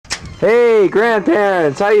Hey,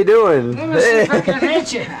 grandparents, how you doing? Let me see if I can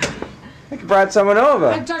hit you. I brought someone I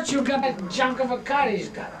over. thought you got that junk of a car he's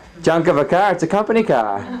got. Junk of a car. It's a company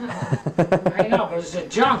car. I know, but it's a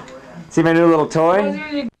junk. See my new little Well, toy?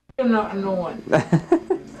 then you get a new one.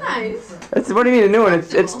 Nice. What do you mean a new one?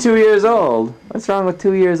 It's 2 years old. What's wrong with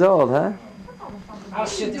 2 years old, huh? I'll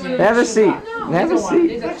sit there. Have a seat. Have a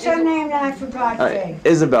seat. What's your name now, I forgot to say?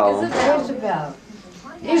 Isabel. Isabel.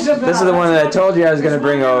 Isabel. This is the one that I told you I was going to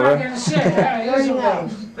bring over. Very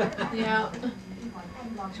nice. Yeah.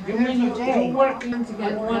 You mean you work on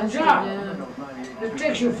one job? It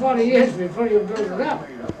takes you 40 years before you build it up.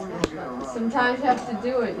 Sometimes you have to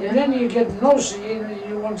do it, And yeah. then you get nosy,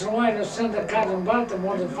 you once in a while to send a cat in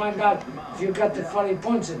Baltimore to find out if you got the 40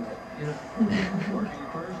 points in there. You know?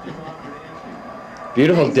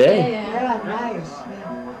 Beautiful day. Yeah. Yeah, nice.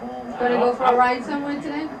 Gonna go for a ride somewhere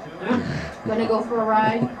today? Huh? Gonna go for a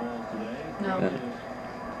ride? No.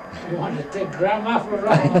 You want to take grandma for a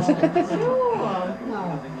ride? Sure.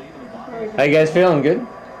 No. How you guys feeling? Good?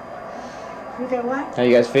 You got what? How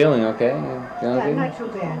you guys feeling? Okay? You feeling Yeah, good? not too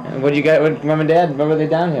bad. What do you got? What mom and dad? What were they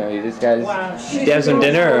down here? You just guys Well, did you have some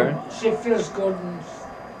dinner? Or? She feels good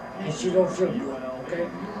and she don't feel good, okay?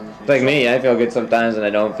 It's like me. I feel good sometimes and I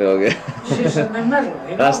don't feel good. She's in the middle,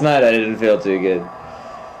 you know? Last night I didn't feel too good.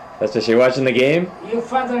 That's what you're watching the game? Your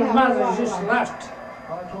father and mother just left.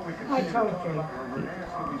 I told you.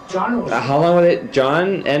 John was How long were they?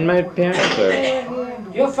 John and my parents? Or?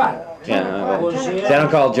 your father. Yeah. Was See, he? I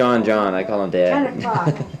don't call John John. I call him 10 Dad.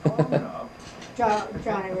 o'clock.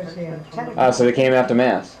 Johnny was here. 10 o'clock. Oh, so they came after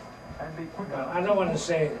Mass. I don't want to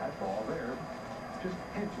say it.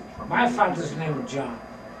 My father's name is John.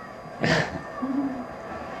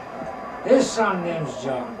 His son name's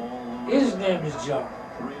John. His name is John.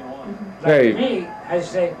 Like Very- me, I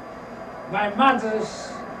say, my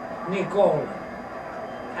mother's Nicole.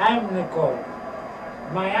 I'm Nicole.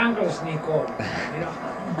 My uncle's Nicole. You know.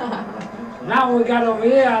 Now we got over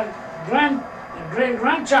here, great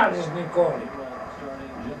grandchild is Nicole.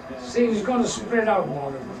 See, he's going to spread out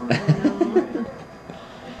more.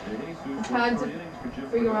 It's hard to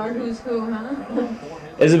figure out who's who, huh?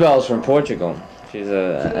 Isabel's from Portugal. She's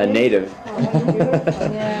a native.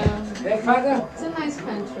 Yeah. Hey, father? It's a nice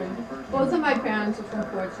country. Both of my parents are from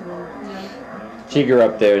Portugal. Yeah. She grew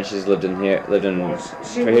up there and she's lived in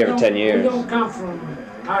See, for we here for don't- 10 years. We don't come from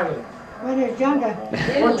Ireland. When he was younger,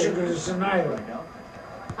 Portugal is an island.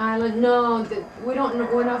 Island? No, we don't.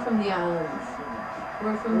 We're not from the islands.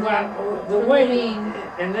 We're from Well, the from way Maine.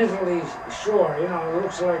 in Italy, sure, you know, it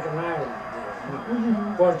looks like an island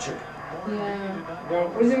there. Portugal. Yeah. Well,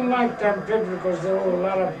 we didn't like them people because there were a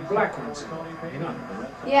lot of black ones, you know.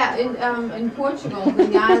 Yeah. In Portugal, in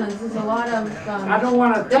the islands, there's a lot of. I don't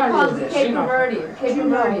want to They're tell you called the this, Cape you know. Verdeans. Cape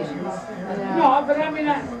Verdeans. Yeah. No, but I mean,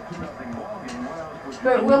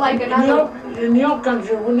 But we're like another. in your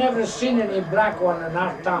country, we never seen any black one in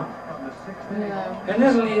our town. Yeah. In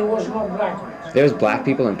Italy, there was no black ones. There was black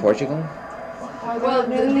people in Portugal?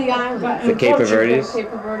 Well, in the island. But The in Cape of Portugal, Verdes? Cape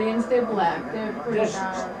Verdeans, they're black. They're pretty There's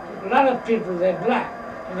dark. a lot of people, they're black,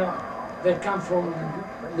 you know. They come from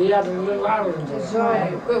the other little islands.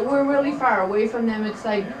 Right, but we're really far away from them. It's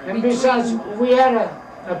like And between- besides, we had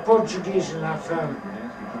a Portuguese in our family.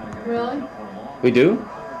 Really? We do?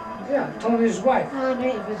 Yeah, Tony's wife. Oh,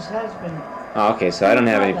 David's husband. Oh, okay, so I don't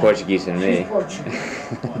have any Portuguese in She's me. Portuguese.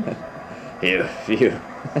 Phew.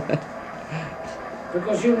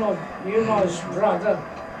 Because you know his brother,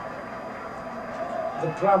 the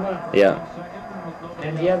plumber, Yeah.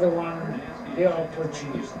 and the other one, they're all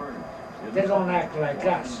Portuguese. They don't act like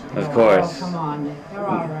us. you Of know. course. Oh, come on, they're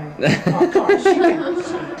all right. Of course,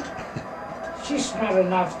 she's smart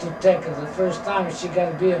enough to take it the first time she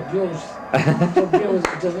got to be abused, to abuse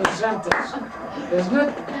the sentence. Isn't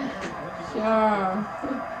it? Sure.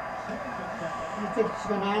 You think she's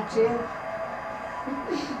gonna answer you?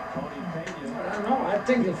 I don't know. I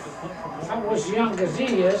think if I was young as he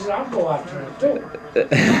is, I'll go after her too.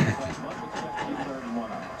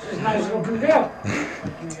 She's a nice looking girl.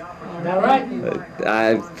 Is that right?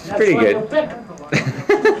 It's That's pretty why you good. pick her.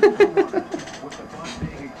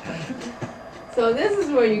 So this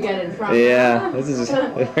is where you get it from. Yeah, huh? this is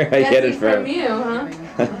where I get it from from. you, huh?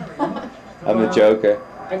 I'm the joker.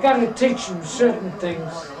 I got to teach him certain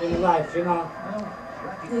things in life, you know.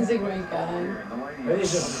 He's a great guy. But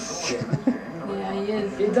he's a kid. Yeah, he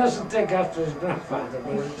is. He doesn't take after his grandfather,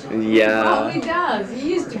 but Oh, Yeah. he does.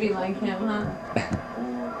 He used to be like him, huh?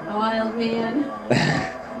 A wild man.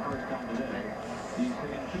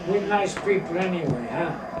 we're nice people anyway,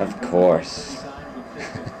 huh? Of course.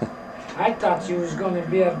 I thought you was going to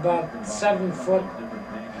be about 7 foot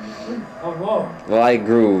Or more. Well, I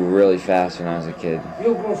grew really fast when I was a kid.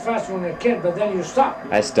 You grew fast when you're a kid, but then you stopped.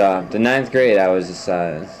 I stopped. In 9th grade, I was this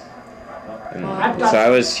size. And I thought- so I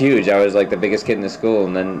was huge. I was like the biggest kid in the school,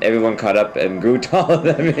 and then everyone caught up and grew taller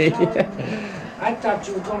than me. I thought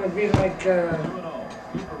you were going to be like Joe.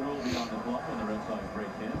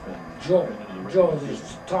 Joe is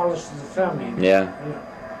the tallest of the family. Yeah,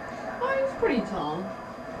 Oh, he's pretty tall.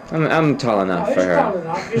 I'm tall Oh, enough he's for tall her.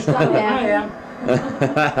 enough. He's taller than I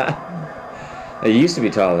am. You used to be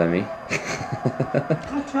taller than me.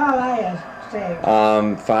 How tall are you, Steve?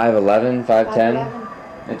 5'11", 5'10". 5'11"?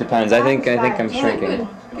 It depends. I think I'm Yeah, shrinking.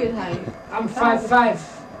 good height. I'm 5'5".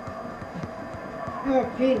 You're a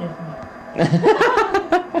peanut.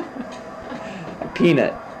 A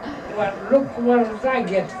peanut. Well, look what I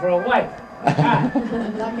get for a wife. Ah,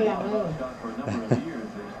 Lucky I'm little.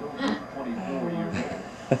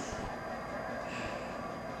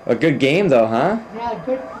 A good game though, huh? Yeah,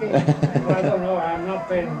 good peanut. well, I don't know. I'm not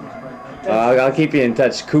paying attention. I'll keep you in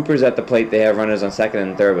touch. Cooper's at the plate. They have runners on second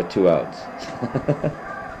and third with 2 outs.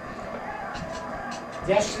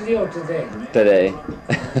 Yesterday or today? Today.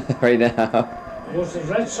 Right now. Was the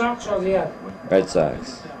Red Sox or the other? Red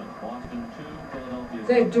Sox.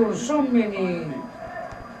 They do so many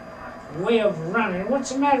way of running.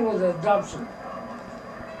 What's the matter with the Dobson?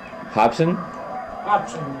 Hobson?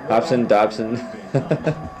 Hobson. Dobson.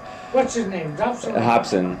 What's his name? Dobson?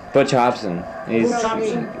 Hobson. Butch Hobson. Butch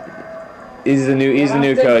Hobson. He's the new I'll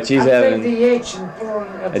take- coach. He's I'll take having the H and put on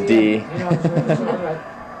at a the D. end, you know, so it's all right.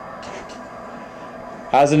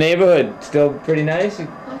 How's the neighborhood? Still pretty nice? Not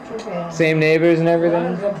too bad. Same neighbors and Well,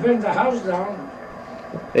 everything? they burned the house down.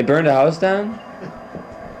 They burned a house down?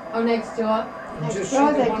 Oh, next door? Next Just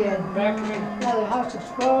door see the they one did. back in Yeah, the house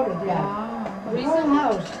exploded, yeah. Wow. The whole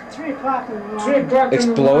house, 3 o'clock in the morning. 3 o'clock in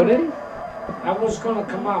the Exploded? morning. I was gonna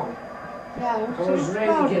come out. Yeah, I it was ready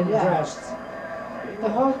to exploded, get yeah. dressed. The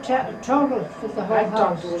whole total with the I whole thought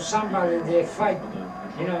house. there was somebody there fighting,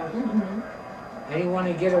 you know. And he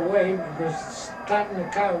wanted to get away because starting the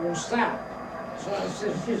car won't stop. So I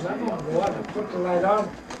said, geez, I'm gonna go out and put the light on.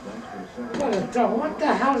 What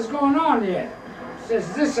the hell is going on here? He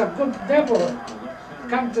says, this is a good neighborhood.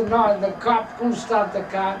 Come to know, the cop couldn't start the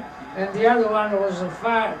car, and the other one was a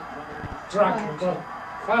fire truck. The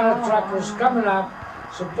fire truck was coming up,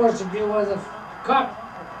 supposed to be where the cop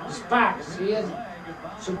is parked. He is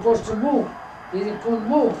supposed to move. He couldn't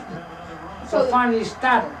move. So finally he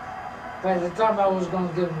started. By the time I was going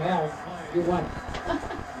to give him help, he went.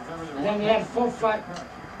 Then he had 4 fire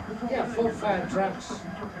trucks.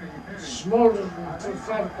 Smoldered until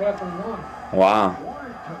 5 o'clock in the morning. Wow.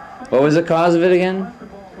 What was the cause of it again?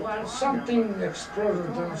 Well, something exploded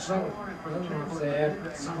on some. I don't know if they had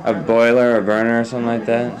A boiler, a burner, or something like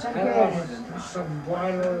that? I don't know, some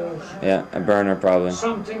boiler or Yeah, a burner probably.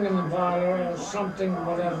 something in the boiler or something,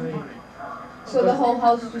 whatever. So the whole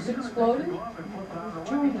house just exploded?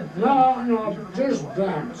 No, just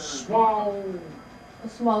burned. Small. A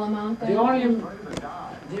small amount The then? only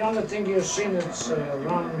thing you've seen that's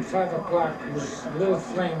around 5 o'clock was a little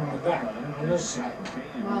flame on the back, on this side.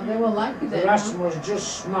 Wow, they were lucky The then, rest huh? was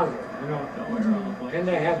just smothered, you know. And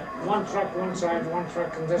they had one truck one side, one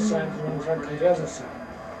truck on this side, and one truck on the other side.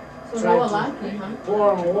 So they tried were to- lucky, huh?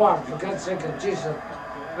 Pour on water, for God's sake of Jesus.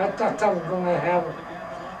 I thought I was gonna have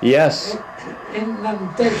Yes.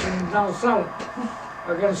 inundation down south. I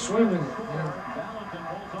got swimming, you know.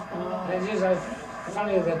 It's just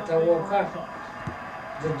funny that I woke up.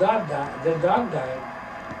 The dog died.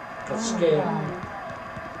 Got scared.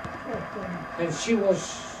 And she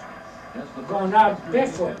was going out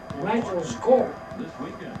barefoot. Night was cold.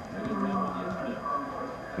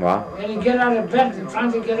 Wow. And you get out of bed and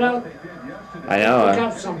trying to get out, I pick know.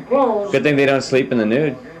 up some clothes. Good thing they don't sleep in the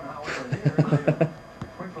nude.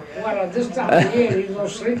 Well, at this time of year, you go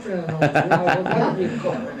sleeping in those, you know, it gotta be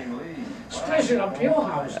cold. Especially up your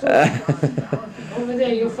house, too. Over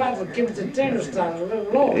there, you find to keep the thermostat a little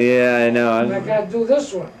low. Yeah, I know. And I gotta do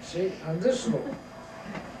this one, see, on this floor.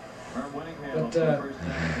 But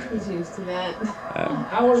He's used to that.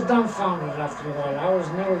 I was dumbfounded after a while. I was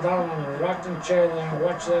knelt down on a rocking chair there and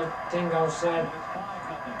watched that thing outside.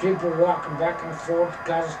 People walking back and forth,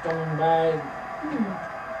 cars coming by.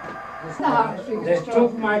 They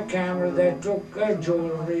took my camera, they took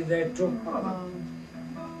jewelry, they took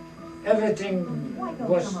everything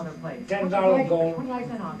was $10 gold,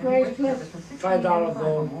 $5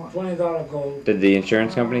 gold, $20 gold. Did the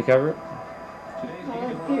insurance company cover it?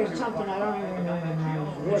 Here's something I don't even know the name.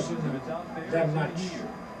 It wasn't that much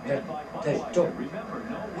that they took.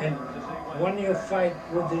 And when you fight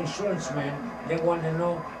with the insurance man, they want to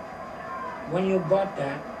know when you bought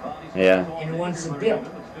that Yeah. and wants a bill.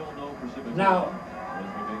 Now,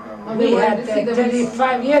 Oh, they we wanted had to see that the receipt,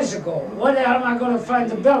 35 years ago. Where the hell am I going to find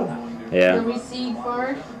the bill now? the Yeah. receipt for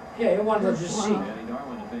it? Yeah, you wanted to see.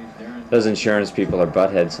 Those insurance people are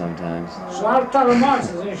buttheads sometimes. So I'll tell him out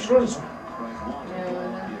to the insurance man.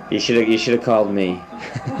 Yeah, You should have called me.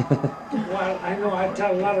 Well, I know I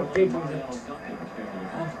tell a lot of people that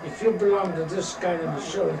if you belong to this kind of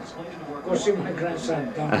insurance, go see my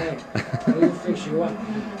grandson down there. He'll fix you up.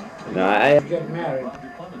 No, I. You get married,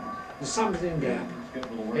 there's something there,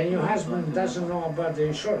 and your husband doesn't know about the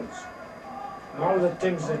insurance. All the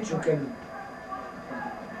things that you can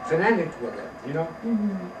finance with it, you know?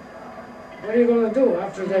 What are you gonna do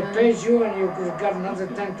after they paid you and you could have got another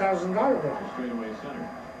 $10,000?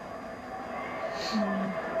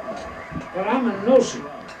 But I'm a nosy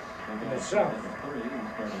myself.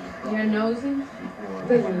 You're nosy?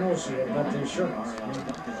 Very nosy about the insurance.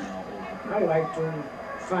 I like to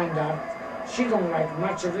find out. She don't like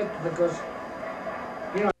much of it because,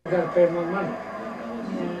 you know, you gotta pay more money.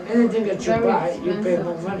 Yeah. Anything that you Very buy, you pay expensive.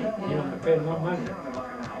 more money. You know, you pay more money.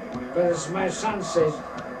 But as my son says,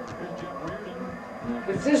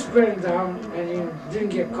 if this burned down and you didn't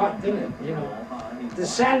get caught in it, you know, the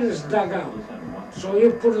sand is dug out. So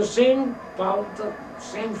you put the same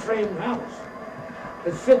frame house.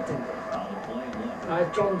 It fit in there. I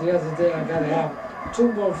told him the other day I gotta have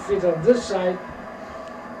 2 more feet on this side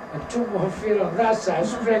and 2 more feet on that side,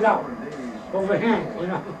 spread out, overhang, you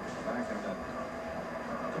know.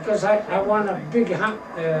 Because I want a big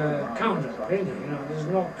counter, really, you know. There's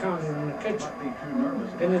no counter in the kitchen.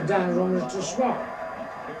 And the dining room is too small.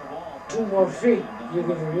 2 more feet, you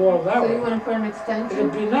can wall that So you way. want to put an It'd extension?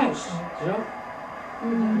 be nice, you know.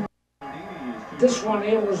 This one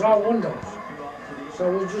here was all windows.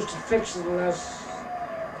 So we just fixed the last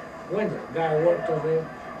window. Guy worked over here,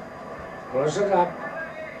 close it up,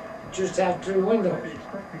 just have 3 windows.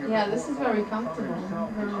 Yeah, this is very comfortable.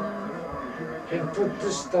 Very nice. And put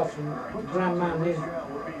this stuff in grandma needs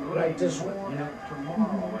like this one, you know.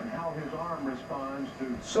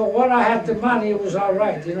 So when I had the money, it was all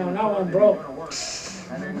right, you know. Now I'm broke.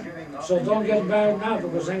 So don't get married now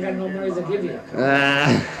because I ain't got no money to give you.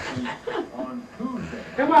 Ah.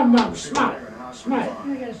 Come on, Mom, smile, smile.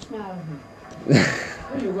 I gotta smile.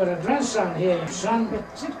 Well, you got a grandson here, son,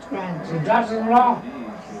 Got 6 grand. your daughter-in-law.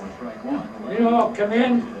 You know, come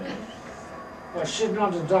in. Well, she's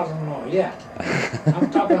not a daughter-in-law yet. I'm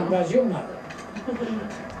talking about your mother.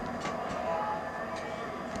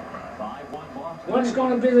 When's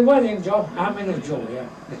gonna be the wedding, Joe? I mean, Joe, yeah.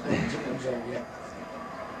 Joe,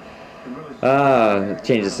 yeah.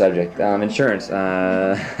 Change the subject. Insurance.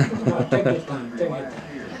 Well, take your time, take your time.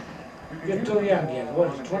 You're too young yet.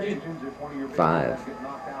 What, 20? 5.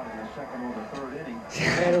 I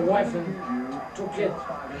had a wife and 2 kids,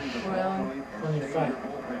 Well, 25.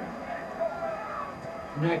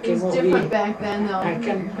 And I it came was over different here, back then, though.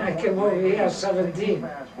 I came over here at 17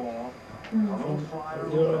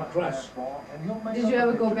 from Europe Plus. Did you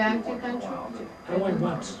ever go back to your country? I went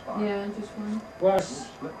once. Yeah, just one. Well,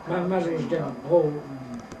 my mother was getting old.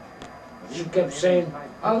 And she kept saying,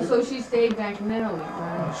 Oh, so she stayed back in Italy,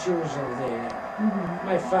 right? she was over there.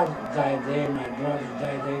 My father died there, my brother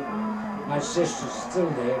died there, my sister's still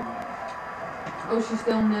there. Oh, she's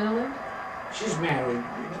still in Italy? She's married.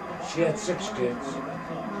 She had 6 kids.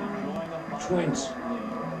 Twins.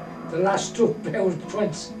 The last 2 they were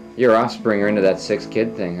twins. Your offspring are into that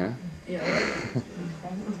 6-kid thing, huh? Yeah.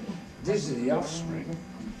 This is the offspring.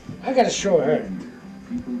 I gotta show her.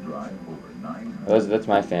 That's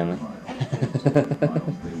my family.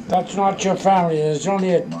 That's not your family. There's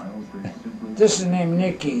only a. This is named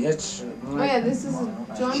Nikki. It's. Oh yeah, this is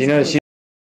John's She knows. place. She